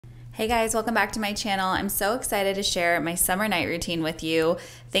Hey guys, welcome back to my channel. I'm so excited to share my summer night routine with you.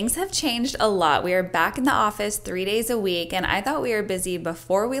 Things have changed a lot. We are back in the office 3 days a week, and I thought we were busy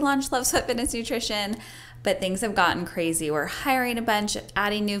before we launched Love Sweat Fitness Nutrition, but things have gotten crazy. We're hiring a bunch,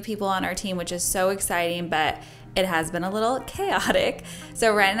 adding new people on our team, which is so exciting, but it has been a little chaotic.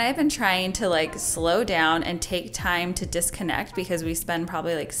 So Ryan and I have been trying to slow down and take time to disconnect because we spend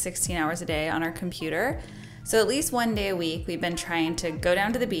probably 16 hours a day on our computer. So at least one day a week, we've been trying to go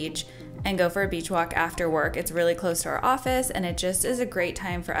down to the beach and go for a beach walk after work. It's really close to our office, and it just is a great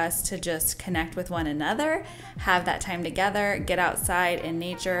time for us to just connect with one another, have that time together, get outside in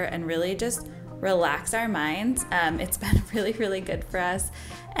nature, and really just relax our minds. It's been really, really good for us.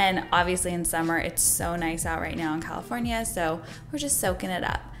 And obviously in summer, it's so nice out right now in California, so we're just soaking it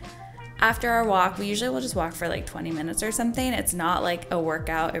up. After our walk, we usually will just walk for 20 minutes or something. It's not like a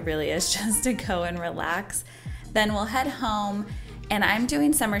workout, it really is just to go and relax. Then we'll head home, and I'm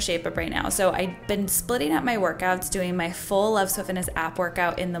doing summer shape up right now. So I've been splitting up my workouts, doing my full Love Sweat Fitness app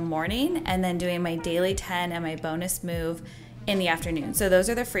workout in the morning, and then doing my daily 10 and my bonus move in the afternoon. So those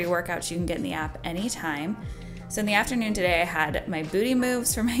are the free workouts you can get in the app anytime. So in the afternoon today, I had my booty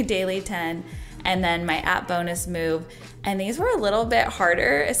moves for my daily 10, and then my app bonus move. And these were a little bit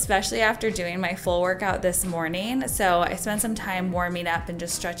harder, especially after doing my full workout this morning. So I spent some time warming up and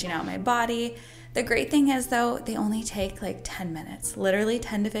just stretching out my body. The great thing is though, they only take 10 minutes, literally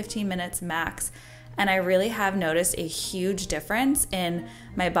 10 to 15 minutes max. And I really have noticed a huge difference in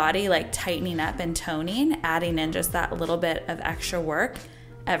my body tightening up and toning, adding in just that little bit of extra work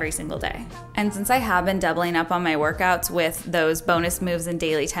every single day. And since I have been doubling up on my workouts with those bonus moves and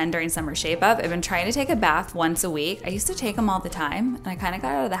daily 10 during summer shape up, I've been trying to take a bath once a week. I used to take them all the time, and I kind of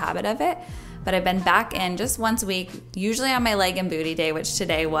got out of the habit of it, but I've been back in just once a week, usually on my leg and booty day, which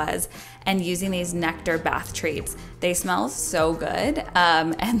today was, and using these nectar bath treats. They smell so good,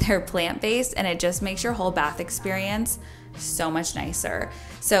 and they're plant-based, and it just makes your whole bath experience so much nicer.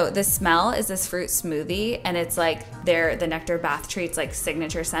 So the smell is this fruit smoothie, and it's the nectar bath treats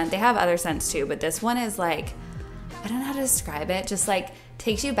signature scent. They have other scents too, but this one is I don't know how to describe it, just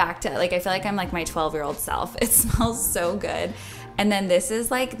takes you back to I feel like I'm my 12-year-old self. It smells so good. And then this is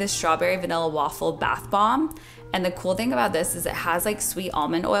the strawberry vanilla waffle bath bomb. And the cool thing about this is it has sweet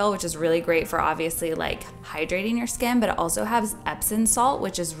almond oil, which is really great for obviously hydrating your skin, but it also has Epsom salt,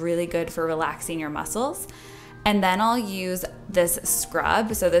 which is really good for relaxing your muscles. And then I'll use this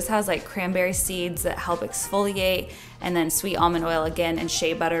scrub. So this has cranberry seeds that help exfoliate, and then sweet almond oil again, and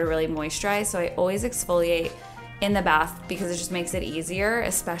shea butter to really moisturize. So I always exfoliate in the bath because it just makes it easier,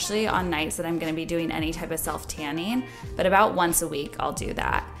 especially on nights that I'm gonna be doing any type of self-tanning. But about once a week, I'll do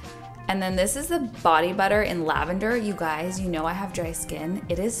that. And then this is the body butter in lavender. You guys, you know I have dry skin.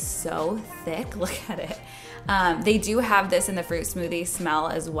 It is so thick, look at it. They do have this in the fruit smoothie smell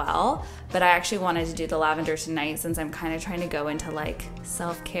as well, but I actually wanted to do the lavender tonight since I'm kind of trying to go into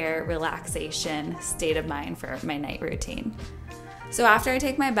self-care, relaxation, state of mind for my night routine. So after I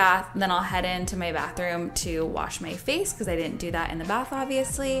take my bath, then I'll head into my bathroom to wash my face because I didn't do that in the bath,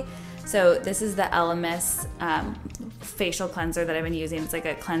 obviously. So this is the Elemis facial cleanser that I've been using. It's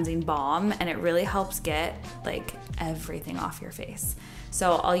a cleansing balm, and it really helps get everything off your face.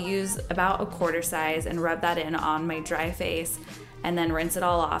 So I'll use about a quarter size and rub that in on my dry face, and then rinse it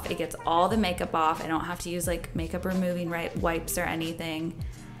all off. It gets all the makeup off. I don't have to use makeup removing wipes or anything.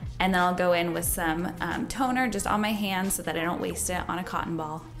 And then I'll go in with some toner just on my hands so that I don't waste it on a cotton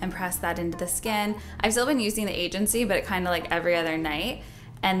ball, and press that into the skin. I've still been using the Agency, but it kind of every other night.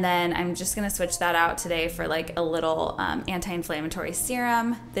 And then I'm just gonna switch that out today for a little anti-inflammatory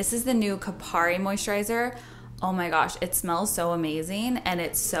serum. This is the new Kapari moisturizer. Oh my gosh, it smells so amazing, and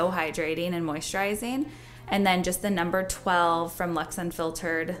it's so hydrating and moisturizing. And then just the number 12 from Lux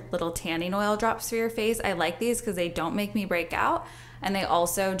Unfiltered little tanning oil drops for your face. I like these because they don't make me break out, and they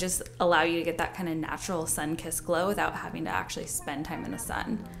also just allow you to get that kind of natural sun-kissed glow without having to actually spend time in the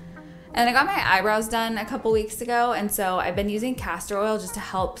sun. And I got my eyebrows done a couple weeks ago, and so I've been using castor oil just to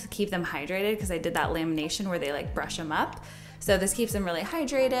help keep them hydrated because I did that lamination where they brush them up. So this keeps them really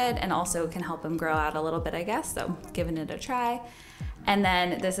hydrated and also can help them grow out a little bit, I guess, so giving it a try. And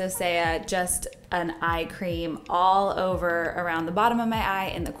then this Osea, just an eye cream all over around the bottom of my eye,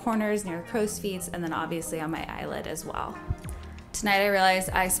 in the corners near crow's feet, and then obviously on my eyelid as well. Tonight I realized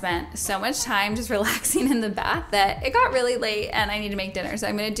I spent so much time just relaxing in the bath that it got really late and I need to make dinner. So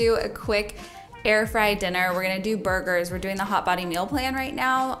I'm gonna do a quick air fried dinner. We're gonna do burgers. We're doing the Hot Body meal plan right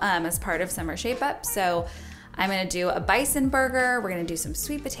now as part of Summer Shape Up. So I'm gonna do a bison burger. We're gonna do some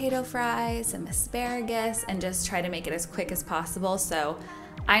sweet potato fries, some asparagus, and just try to make it as quick as possible. So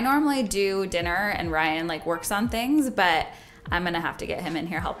I normally do dinner and Ryan works on things, but I'm gonna have to get him in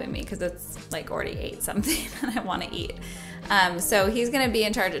here helping me because it's like already ate something and I want to eat. So he's gonna be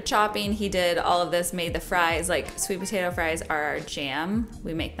in charge of chopping. He did all of this, made the fries. Like sweet potato fries are our jam.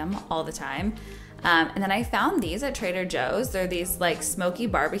 We make them all the time. And then I found these at Trader Joe's. They're these like smoky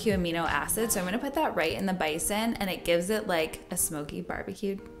barbecue amino acids. So I'm gonna put that right in the bison and it gives it like a smoky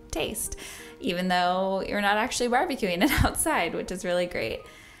barbecue taste, even though you're not actually barbecuing it outside, which is really great.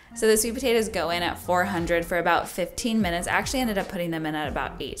 So the sweet potatoes go in at 400 for about 15 minutes. I actually ended up putting them in at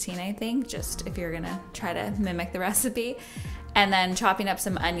about 18, I think, just if you're gonna try to mimic the recipe. And then chopping up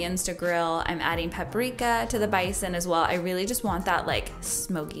some onions to grill. I'm adding paprika to the bison as well. I really just want that like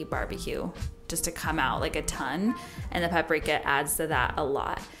smoky barbecue just to come out like a ton, and the paprika adds to that a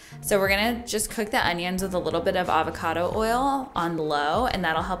lot. So we're gonna just cook the onions with a little bit of avocado oil on low, and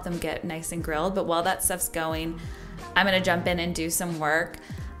that'll help them get nice and grilled. But while that stuff's going, I'm gonna jump in and do some work.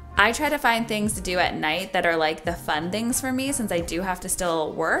 I try to find things to do at night that are like the fun things for me, since I do have to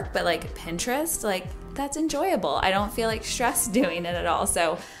still work, but like Pinterest, like that's enjoyable. I don't feel like stressed doing it at all.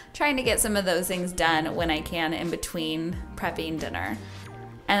 So trying to get some of those things done when I can in between prepping dinner.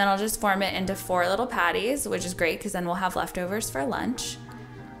 And then I'll just form it into 4 little patties, which is great because then we'll have leftovers for lunch.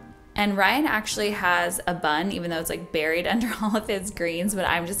 And Ryan actually has a bun, even though it's like buried under all of his greens, but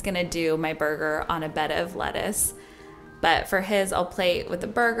I'm just gonna do my burger on a bed of lettuce. But for his, I'll plate with the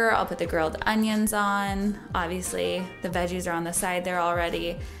burger, I'll put the grilled onions on. Obviously, the veggies are on the side there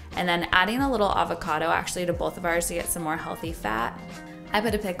already. And then adding a little avocado actually to both of ours to get some more healthy fat. I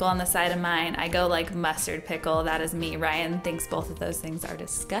put a pickle on the side of mine. I go like mustard pickle, that is me. Ryan thinks both of those things are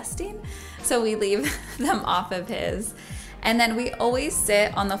disgusting, so we leave them off of his. And then we always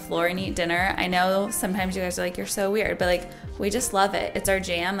sit on the floor and eat dinner. I know sometimes you guys are like, you're so weird, but like we just love it. It's our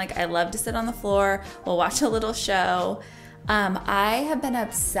jam. Like I love to sit on the floor. We'll watch a little show. I have been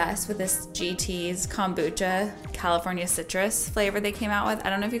obsessed with this GT's kombucha California citrus flavor they came out with. I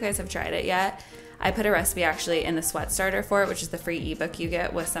don't know if you guys have tried it yet. I put a recipe actually in the sweat starter for it, which is the free ebook you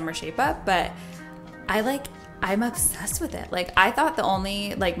get with Summer Shape Up, but I'm obsessed with it. Like I thought the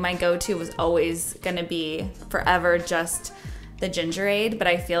only, like my go-to was always gonna be forever just the Gingerade, but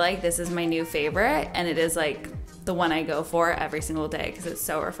I feel like this is my new favorite and it is like the one I go for every single day because it's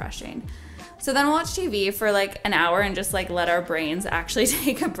so refreshing. So then we'll watch TV for like an hour and just like let our brains actually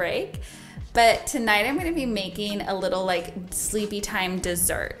take a break. But tonight I'm gonna be making a little like sleepy time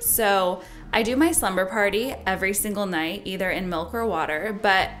dessert. So I do my slumber party every single night, either in milk or water,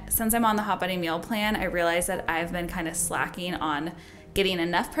 but since I'm on the Hot Buddy meal plan, I realized that I've been kind of slacking on getting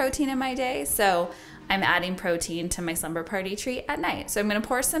enough protein in my day, so I'm adding protein to my slumber party treat at night. So I'm gonna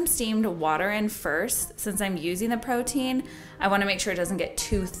pour some steamed water in first. Since I'm using the protein, I wanna make sure it doesn't get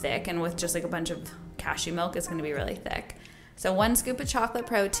too thick, and with just like a bunch of cashew milk, it's gonna be really thick. So 1 scoop of chocolate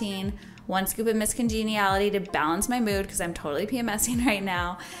protein, 1 scoop of Miss Congeniality to balance my mood because I'm totally PMSing right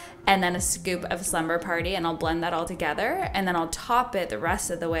now, and then a scoop of Slumber Party, and I'll blend that all together, and then I'll top it the rest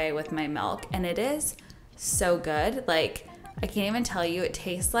of the way with my milk, and it is so good. Like, I can't even tell you, it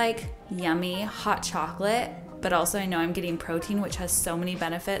tastes like yummy hot chocolate, but also I know I'm getting protein, which has so many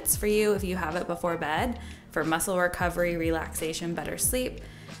benefits for you if you have it before bed, for muscle recovery, relaxation, better sleep,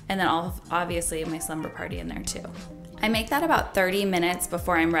 and then obviously my Slumber Party in there too. I make that about 30 minutes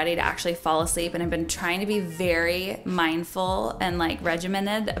before I'm ready to actually fall asleep, and I've been trying to be very mindful and like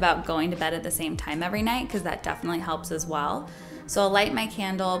regimented about going to bed at the same time every night because that definitely helps as well. So I'll light my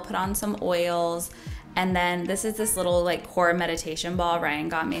candle, put on some oils, and then this is this little like core meditation ball Ryan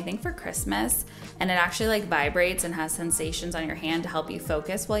got me, I think for Christmas, and it actually like vibrates and has sensations on your hand to help you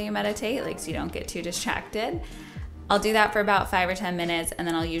focus while you meditate, like so you don't get too distracted. I'll do that for about 5 or 10 minutes, and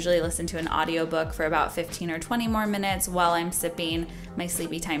then I'll usually listen to an audiobook for about 15 or 20 more minutes while I'm sipping my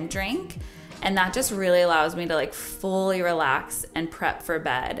sleepy time drink. And that just really allows me to like fully relax and prep for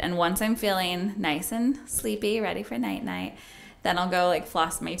bed. And once I'm feeling nice and sleepy, ready for night night, then I'll go like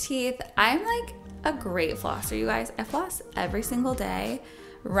floss my teeth. I'm like a great flosser, you guys. I floss every single day.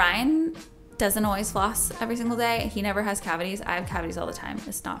 Ryan doesn't always floss every single day. He never has cavities. I have cavities all the time.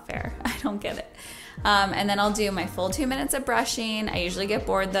 It's not fair. I don't get it. And then I'll do my full 2 minutes of brushing. I usually get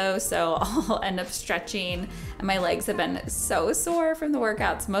bored though, so I'll end up stretching. And my legs have been so sore from the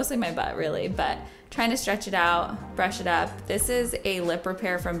workouts, mostly my butt really, but trying to stretch it out, brush it up. This is a lip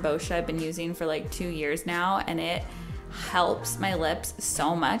repair from Boscia I've been using for like 2 years now, and it helps my lips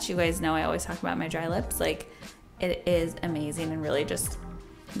so much. You guys know I always talk about my dry lips. Like, it is amazing and really just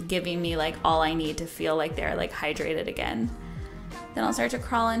giving me like all I need to feel like they're like hydrated again. Then I'll start to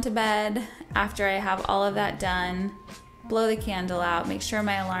crawl into bed after I have all of that done, blow the candle out, make sure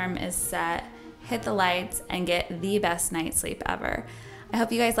my alarm is set, hit the lights, and get the best night's sleep ever. I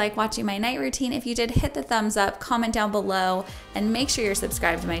hope you guys like watching my night routine. If you did, hit the thumbs up, comment down below, and make sure you're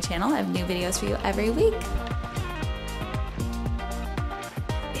subscribed to my channel. I have new videos for you every week.